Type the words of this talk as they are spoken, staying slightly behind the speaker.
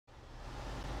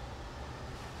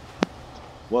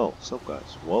Well, so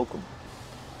guys, welcome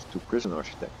to Prison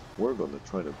Architect. We're gonna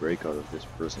try to break out of this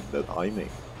prison that I made.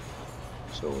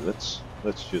 So let's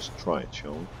just try it,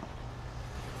 shall we?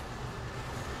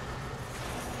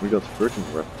 We got 13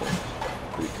 rep points.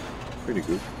 Pretty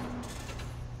good.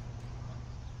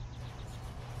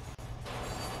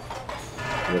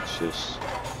 Let's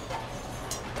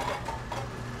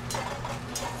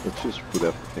just put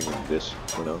everything in this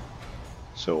for now.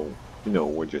 So, you know,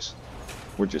 we're just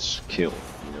killed,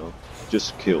 you know?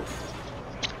 Just killed.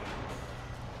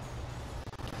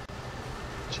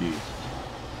 Jeez.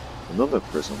 Another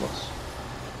prison was.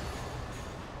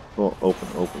 Oh, open.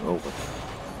 Open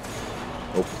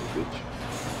the bitch.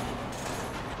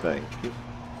 Thank you.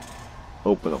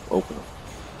 Open up.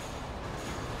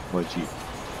 My G.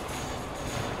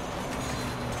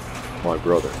 My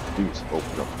brother, please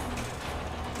open up.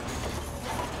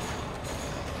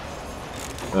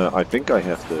 I think I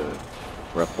have the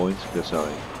rep points because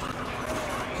I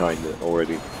kinda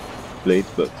already played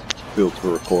but failed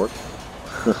to record.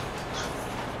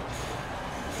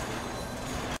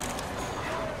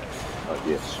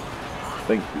 Yes.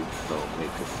 Thank you. I'll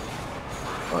make it.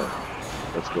 Alright,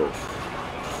 let's go.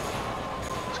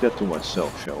 Let's get to my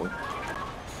cell, shall we?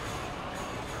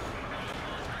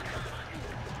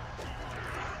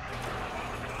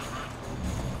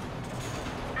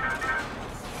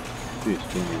 Please,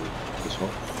 can you this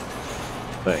one?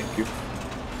 Thank you.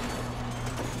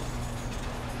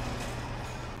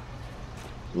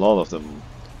 A lot of them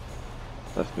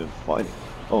have been fighting.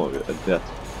 Oh, a death.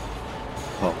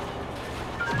 Oh.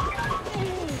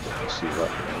 Let's see what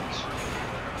happens.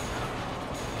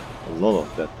 A lot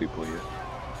of dead people here.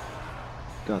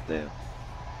 God damn.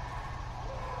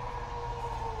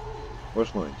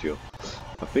 Where's my jail?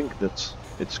 I think it's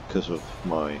because of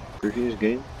my previous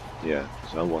game. Yeah,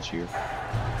 because I was here.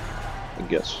 I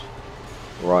guess.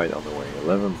 Right on the way.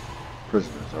 11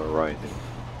 prisoners are riding.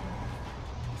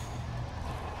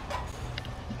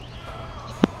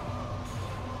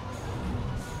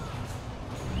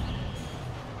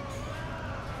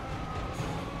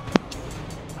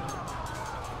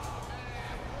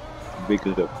 Big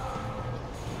it up.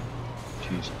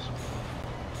 Jesus.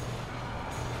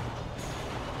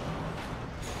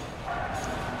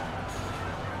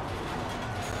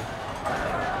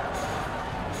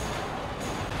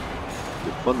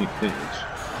 The funny thing is,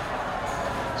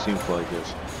 it seems like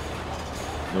there's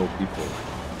no people.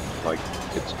 Like,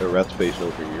 it's a red space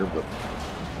over here, but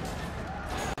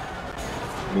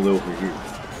me over here.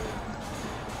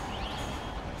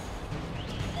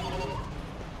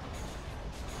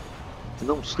 And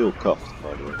I'm still cuffed,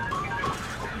 by the way.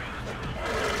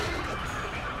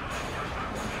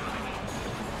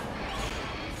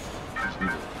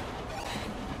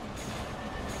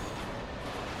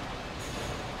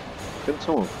 Can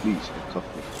someone please uncuff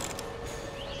me?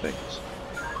 Thanks.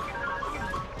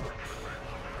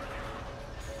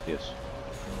 Yes.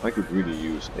 I could really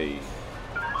use a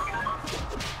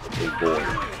boy,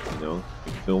 you know?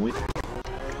 You feel me?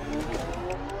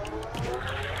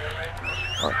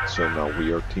 Alright, so now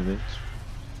we are teammates.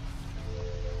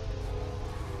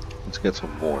 Let's get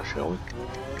some more, shall we?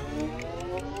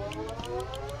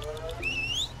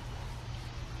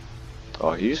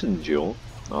 Oh, he's in jail.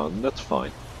 Oh, that's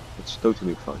fine. That's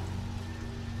totally fine.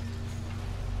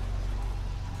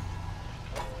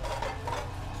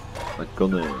 I'm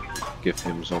gonna give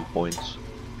him some points.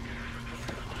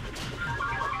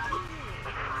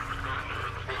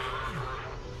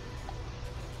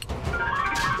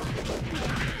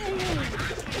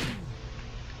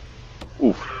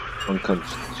 Oof,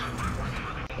 unconscious.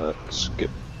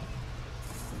 Skip.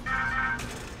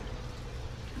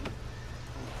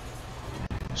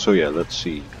 So yeah, let's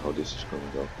see how this is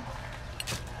gonna go.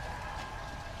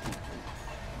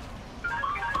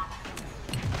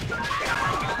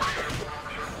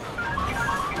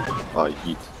 Ah,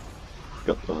 yeet.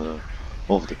 Got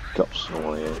all of the cups on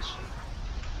my ass.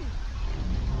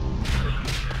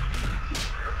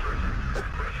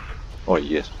 Oh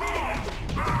yes.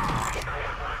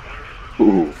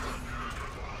 Ooh.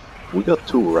 We got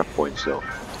 2 rep points though.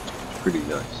 Pretty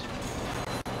nice.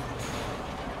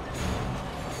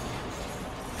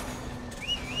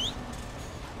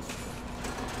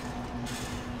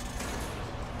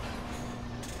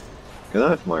 Can I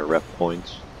have my rep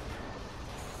points?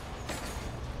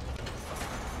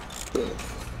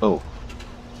 Oh,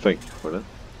 thank you for that.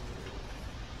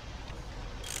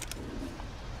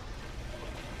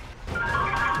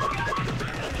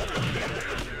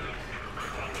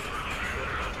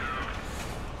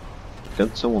 Can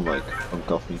someone like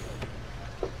uncuff me?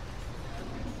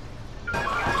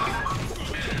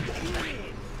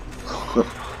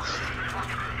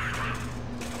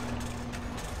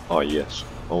 Oh yes,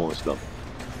 almost done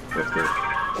with the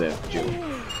damn gym.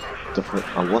 The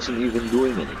frick, I wasn't even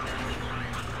doing anything.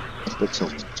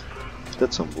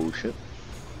 That's some bullshit.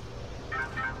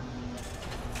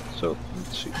 So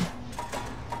let's see.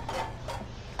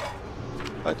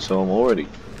 Right, so I'm already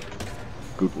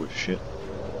good with shit.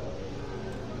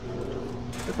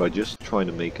 If I just try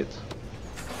to make it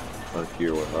out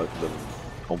here without them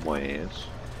on my ass.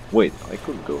 Wait, I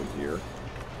couldn't go here.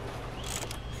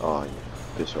 Ah, yeah,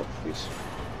 piss off, please.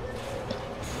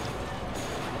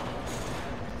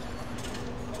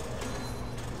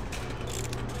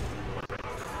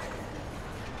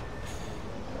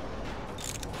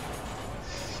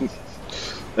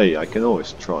 Hey, I can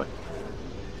always try.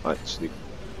 Alright, sleep.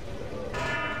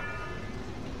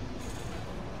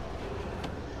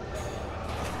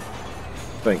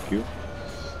 Thank you.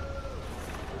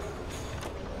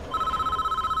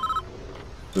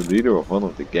 The leader of one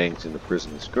of the gangs in the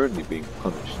prison is currently being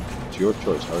punished. It's your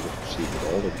choice how to proceed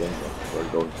with all the gang members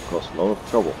are going to cause a lot of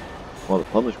trouble while the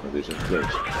punishment is in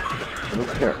place. I don't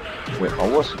care. Wait, I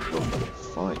wasn't going to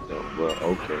fight though. Well,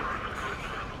 okay.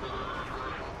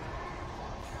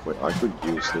 Wait, I could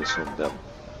use this on them.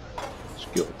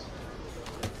 Skilled.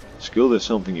 Skilled is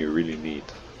something you really need,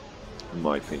 in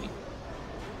my opinion.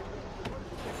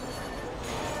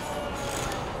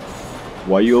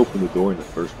 Why you open the door in the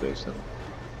first place then?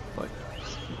 Like,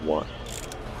 what?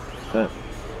 Damn.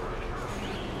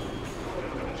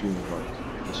 June right.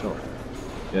 What's up?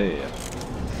 Yeah.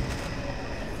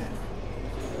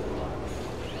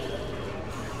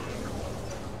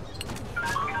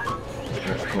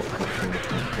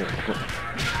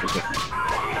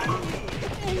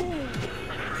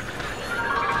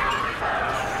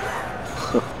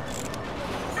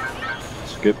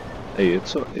 Skip. Hey,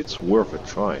 it's worth a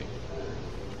try.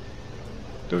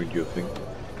 Don't you think?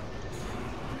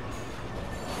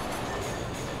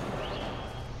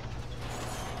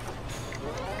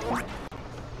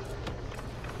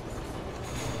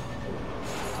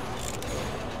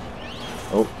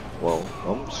 Oh, well,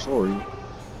 I'm sorry.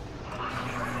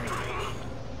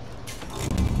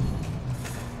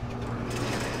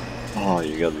 Oh,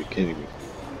 you gotta be kidding me.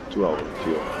 2 hours of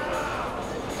jail.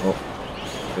 Oh,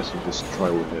 guess I'll just try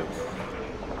with him.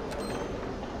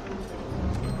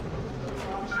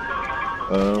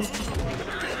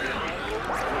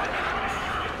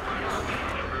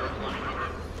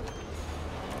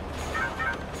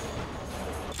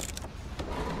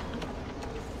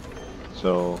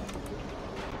 So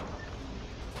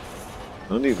I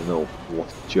don't even know what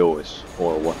Joe is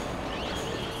or what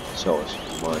Cell is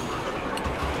mine.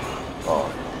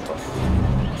 Oh fuck.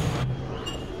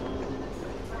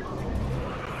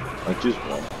 I just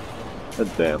want a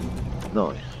damn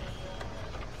knife.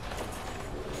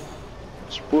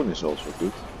 Spoon is also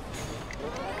good,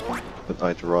 but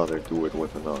I'd rather do it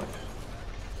with a knife.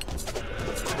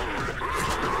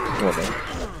 What then?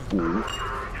 Ooh,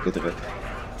 get it.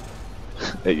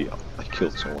 Hey, I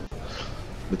killed someone.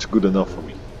 That's good enough for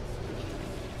me.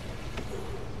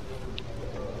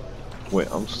 Wait,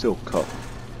 I'm still cuffed.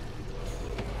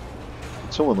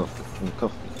 Did someone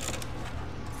uncuff me?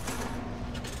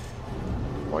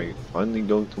 Am I finally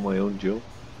going to my own jail?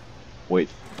 Wait.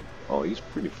 Oh, he's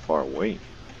pretty far away.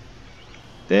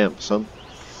 Damn, son.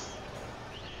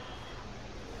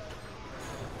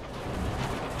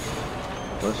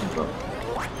 Where's he gone?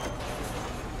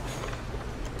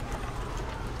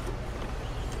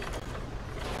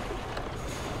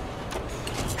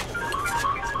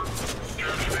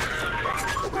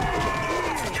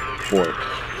 Boy,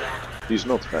 he's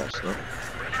not fast, no?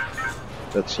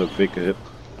 That's a big hip.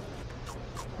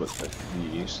 But at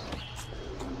least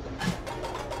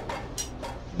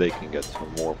they can get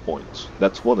some more points.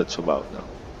 That's what it's about now.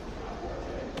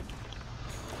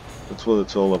 That's what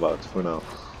it's all about for now.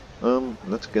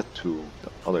 Let's get to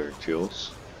the other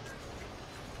jails.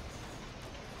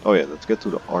 Oh yeah, let's get to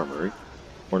the armory.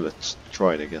 Or let's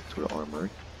try to get to the armory.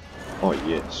 Oh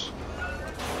yes.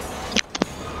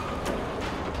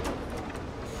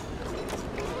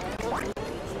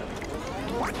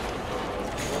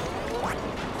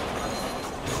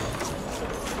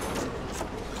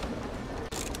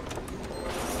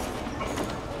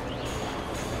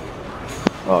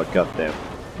 Oh goddamn!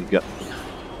 You gotta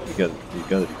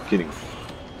be kidding me!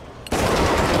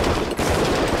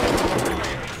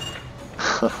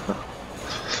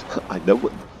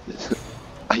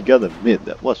 I gotta admit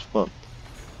that was fun.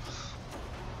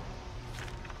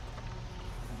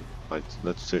 Right,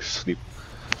 let's just sleep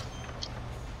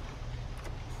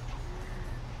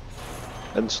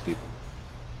and sleep.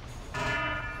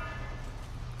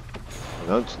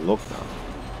 Now it's lockdown.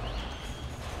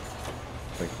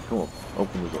 Like, come on,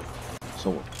 open the door.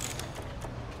 Someone.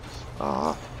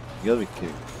 Ah, you gotta be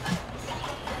kidding.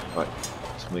 Right,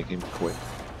 let's make him quick.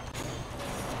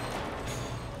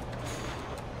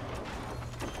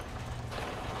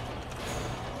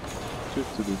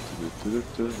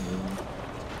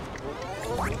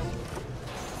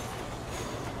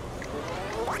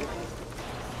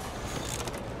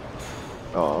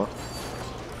 Ah,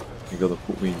 you gotta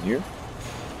put me in here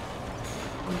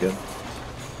again.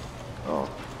 Oh.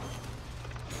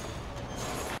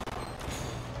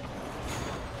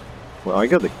 Well, I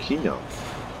got the key now.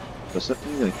 Does that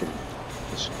mean I can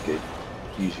escape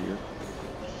easier?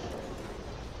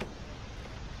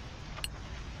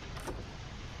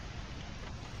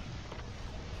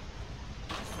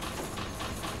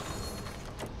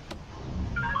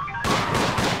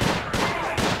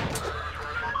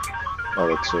 Oh,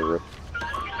 that's a rip.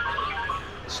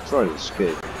 Let's try to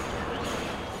escape.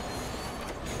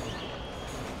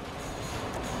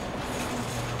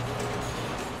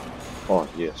 Oh,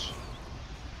 yes.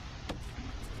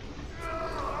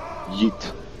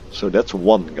 Yeet. So that's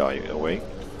one guy away.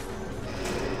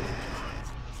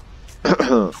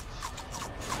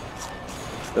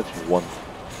 That's one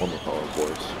of our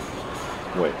boys.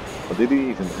 Wait, what did he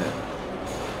even have?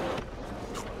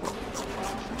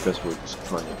 I guess we're just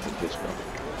trying to hit this guy.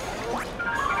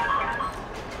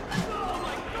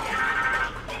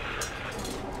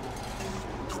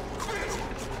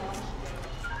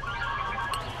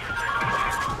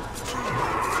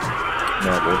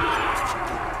 Now, boy.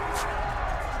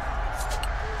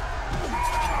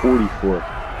 44 or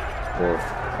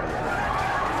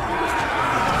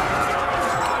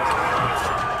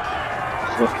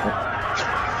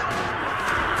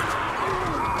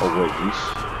oh wait,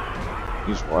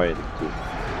 he's rioting too.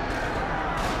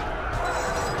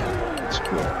 It's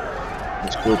good.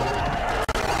 It's good.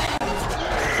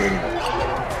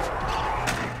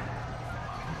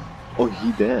 Oh, he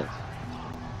dead.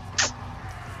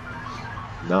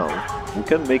 Now we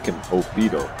can make him OP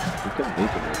though. We can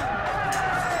make him OP.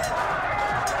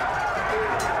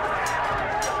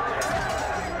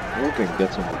 We can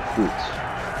get some recruits.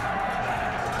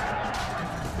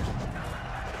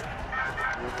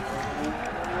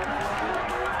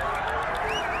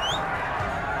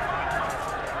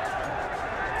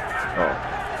 Oh,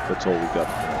 that's all we got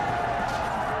now.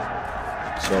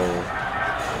 So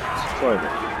let's try to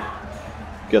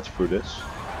get through this.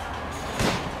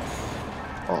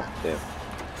 Oh damn.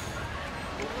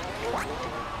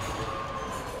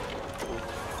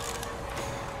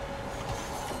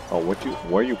 Oh,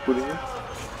 where are you putting it?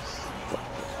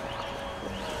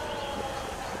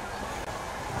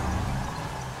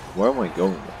 Where am I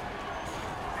going?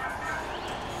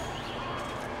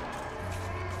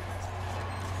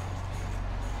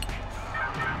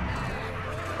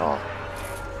 Oh.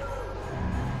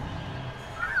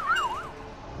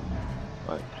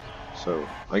 Right. So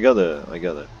I gotta,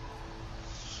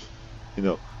 you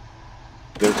know,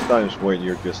 there's times where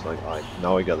you're just like,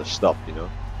 now I gotta stop, you know.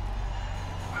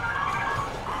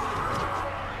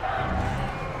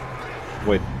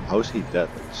 Wait, how's he dead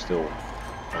and still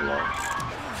alive?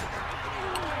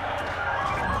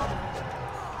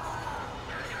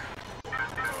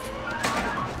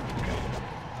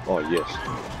 Oh yes.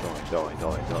 Die.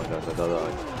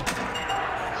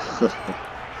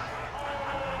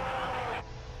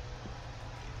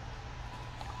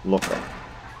 Lock up.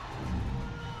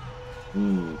 I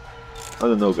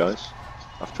don't know, guys.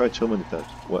 I've tried so many times.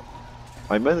 What?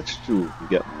 I managed to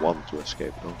get one to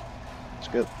escape though. Let's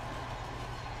get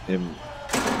him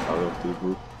out of the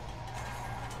group.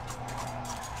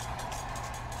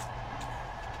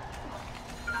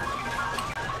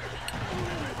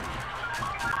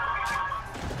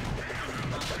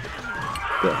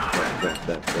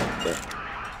 There.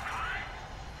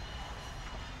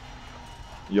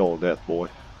 Yo, that boy.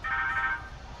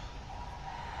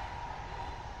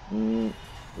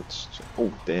 Let's.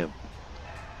 Oh, damn.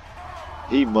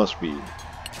 He must be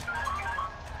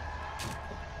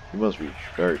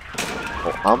very.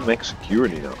 Oh, I'm max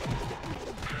security now.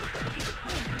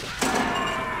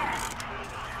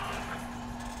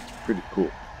 Pretty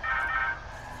cool.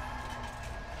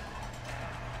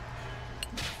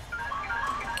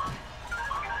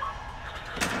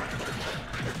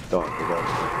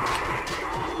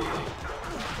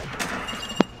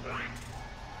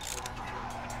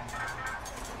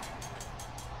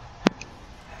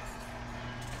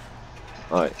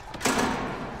 Alright.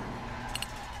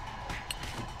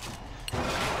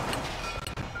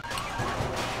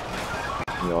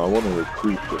 You know, I want to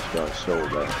recruit this guy so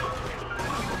bad.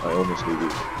 I honestly do.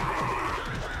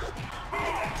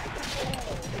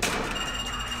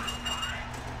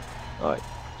 Alright,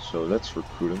 so let's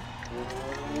recruit him.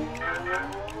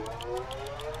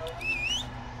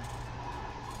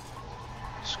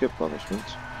 Skip punishment.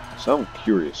 So I'm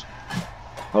curious.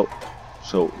 Oh,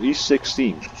 so he's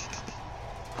 16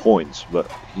 points, but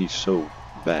he's so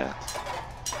bad.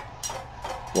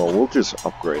 Well, we'll just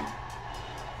upgrade him.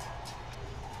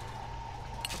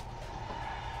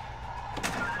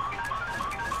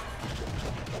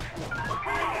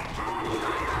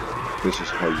 This is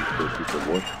how you kill people,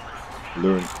 boy.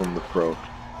 Learn from the pro.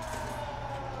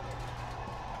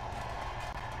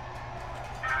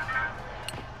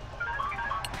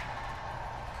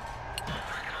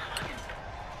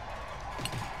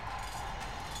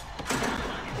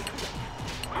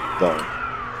 Die.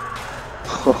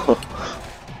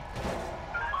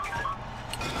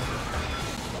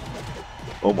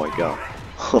 Oh my god.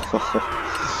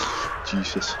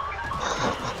 Jesus.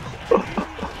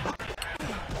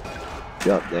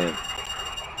 God damn.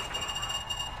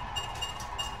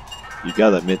 You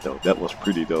gotta admit though, that was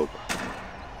pretty dope.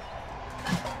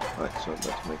 Alright, so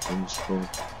let's make him strong.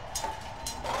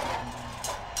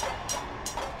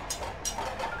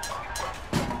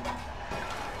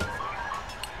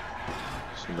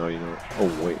 So now you know. Oh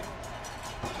wait.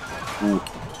 Ooh.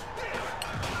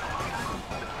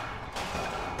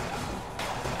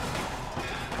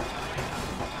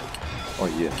 Oh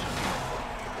yes.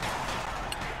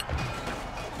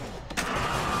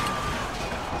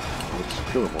 Let's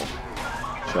kill them all,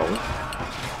 shall we?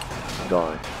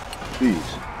 Die. Please.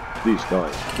 Please die.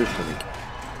 Especially.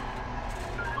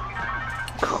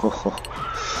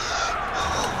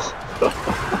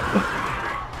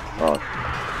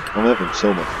 I'm having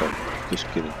so much fun just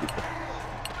killing people.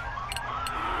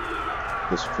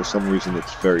 Because for some reason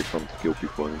it's very fun to kill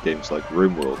people in games like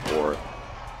RimWorld or...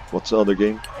 What's the other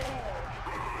game?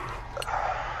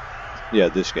 Yeah,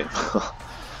 this game.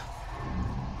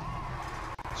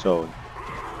 So...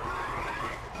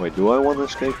 Wait, do I want to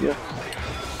escape yet?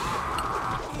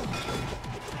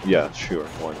 Yeah, sure,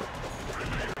 why not?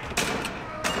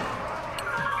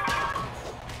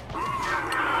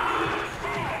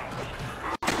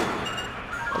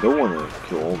 I don't want to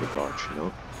kill all the guards, you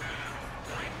know?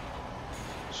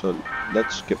 So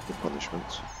let's skip the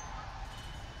punishments.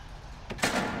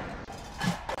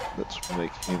 Let's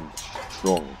make him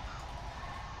strong.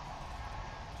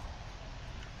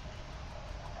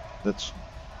 Let's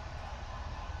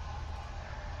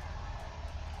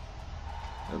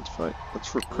fight.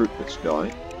 Let's recruit this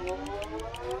guy.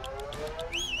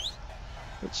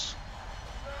 Let's.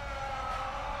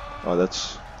 Oh,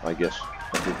 that's, I guess,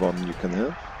 everyone you can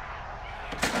have.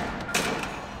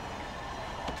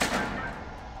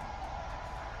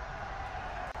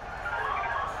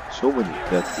 So many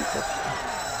dead people.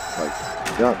 Like,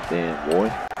 goddamn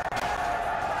boy.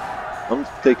 I'm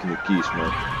taking the keys,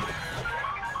 man.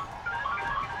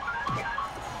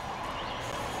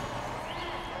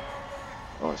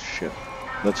 Oh shit,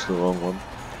 that's the wrong one.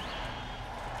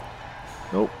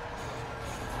 Nope.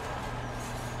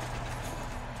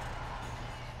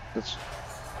 Let's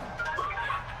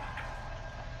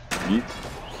beat.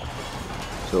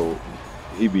 So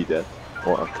he be dead,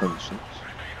 or unconscious.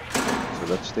 So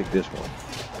let's take this one.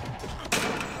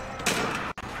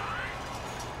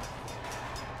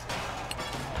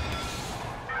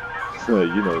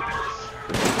 You know,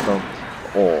 count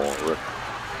all rip.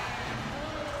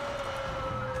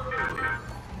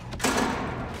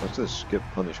 What's this? Skip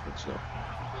punishments now.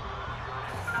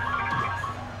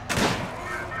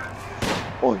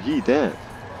 Oh, he dead.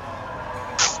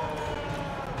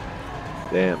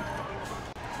 Damn.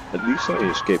 At least I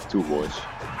escaped two boys.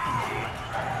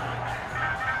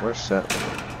 Where's Seth?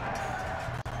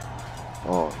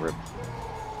 Oh, rip.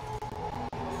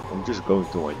 I'm just going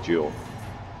to my jail.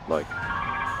 Like,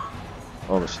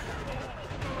 honestly.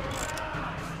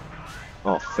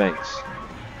 Oh, thanks.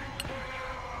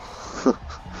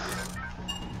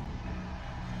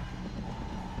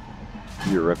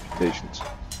 Your reputations.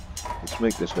 Let's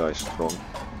make this guy strong.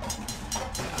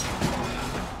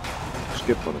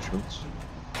 Skip punishments.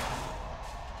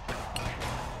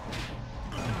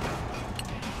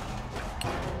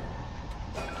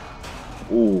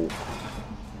 Ooh.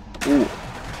 Ooh.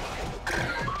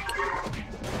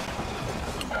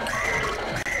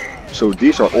 So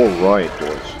these are all riot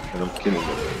boys, and I'm killing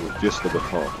them with just the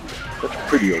baton. That's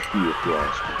pretty OP if you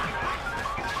ask me.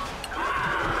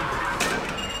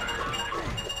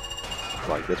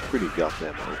 Like, that's pretty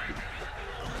goddamn OP.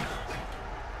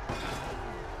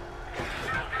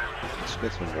 Let's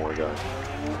get some more guys.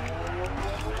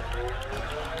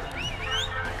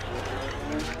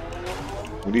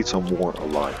 We need some more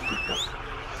alive people.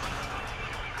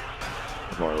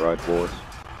 Am I right, boys?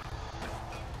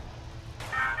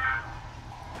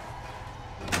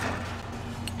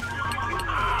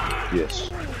 Yes.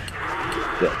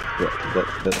 That.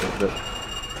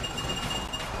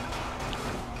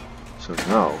 So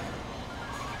now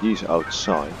he's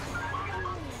outside.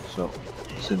 So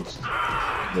since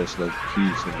there's like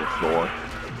keys in the floor,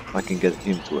 I can get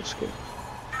him to escape.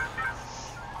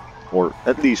 Or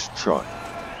at least try.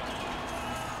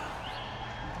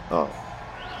 Oh,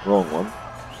 wrong one.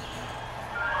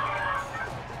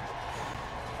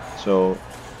 So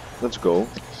let's go.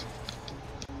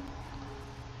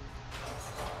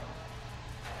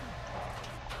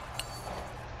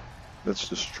 Let's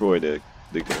destroy the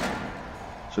gate.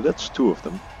 So that's 2 of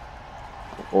them.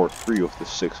 Or 3 of the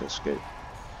 6 escape.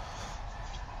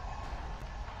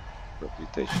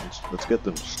 Reputations. Let's get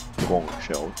them strong,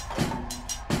 shall we?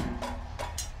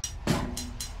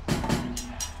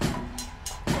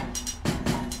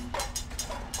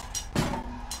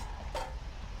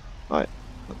 Alright.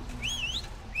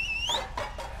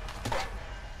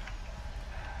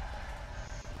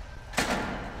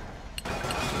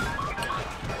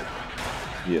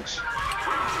 Yes.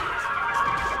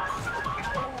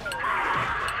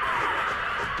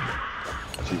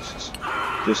 Jesus.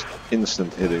 Just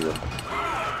instant hitting them.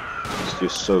 It's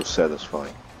just so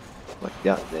satisfying. Like,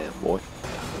 goddamn, boy.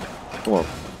 Come on.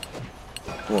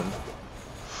 Come on.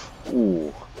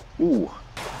 Ooh. Ooh.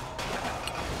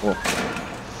 Come on.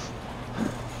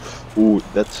 Ooh,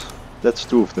 that's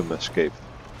 2 of them escaped.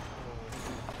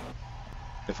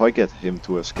 If I get him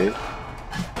to escape,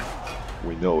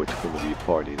 we know it's gonna be a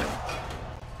party now.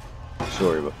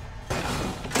 Sorry, but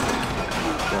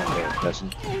goddamn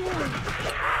peasant.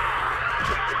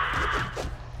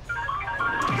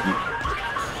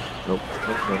 Nope,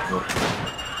 nope.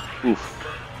 Oof.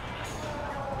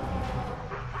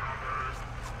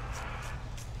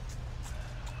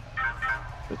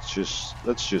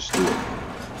 Let's just do it.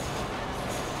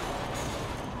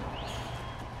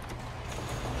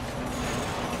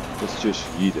 Let's just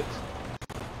yeet it.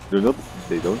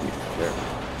 They don't even care.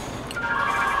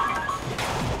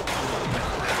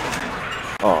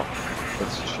 Oh,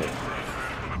 that's a shame.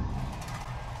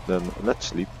 Then let's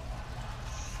sleep.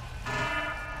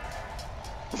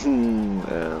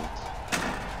 And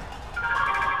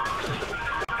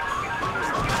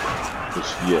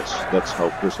yes, that's how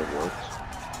prison works.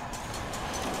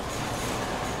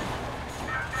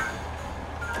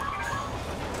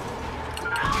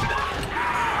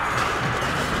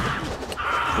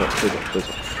 No,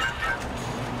 prison.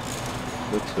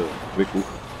 That's a big move.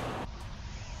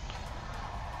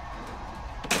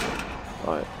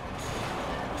 Alright.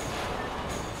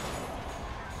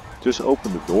 Just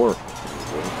open the door.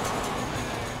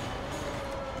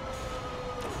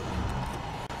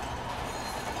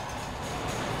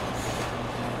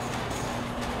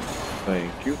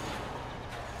 Thank you.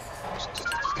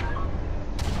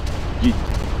 Yeet.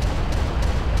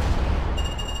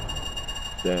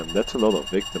 Damn, that's a lot of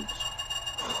victims.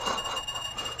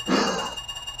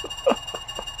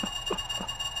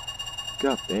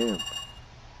 God damn.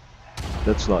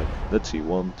 That's like, let's see,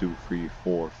 1, 2, 3,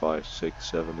 4, 5, 6,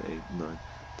 7, 8, 9,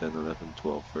 10, 11,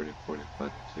 12, 13, 14,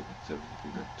 15, 16,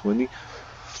 17,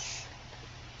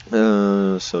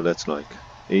 20. So that's like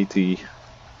 80.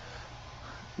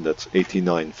 That's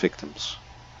 89 victims.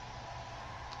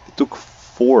 It took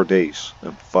 4 days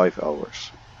and 5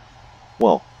 hours.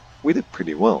 Well, we did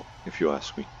pretty well, if you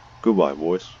ask me. Goodbye,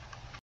 boys.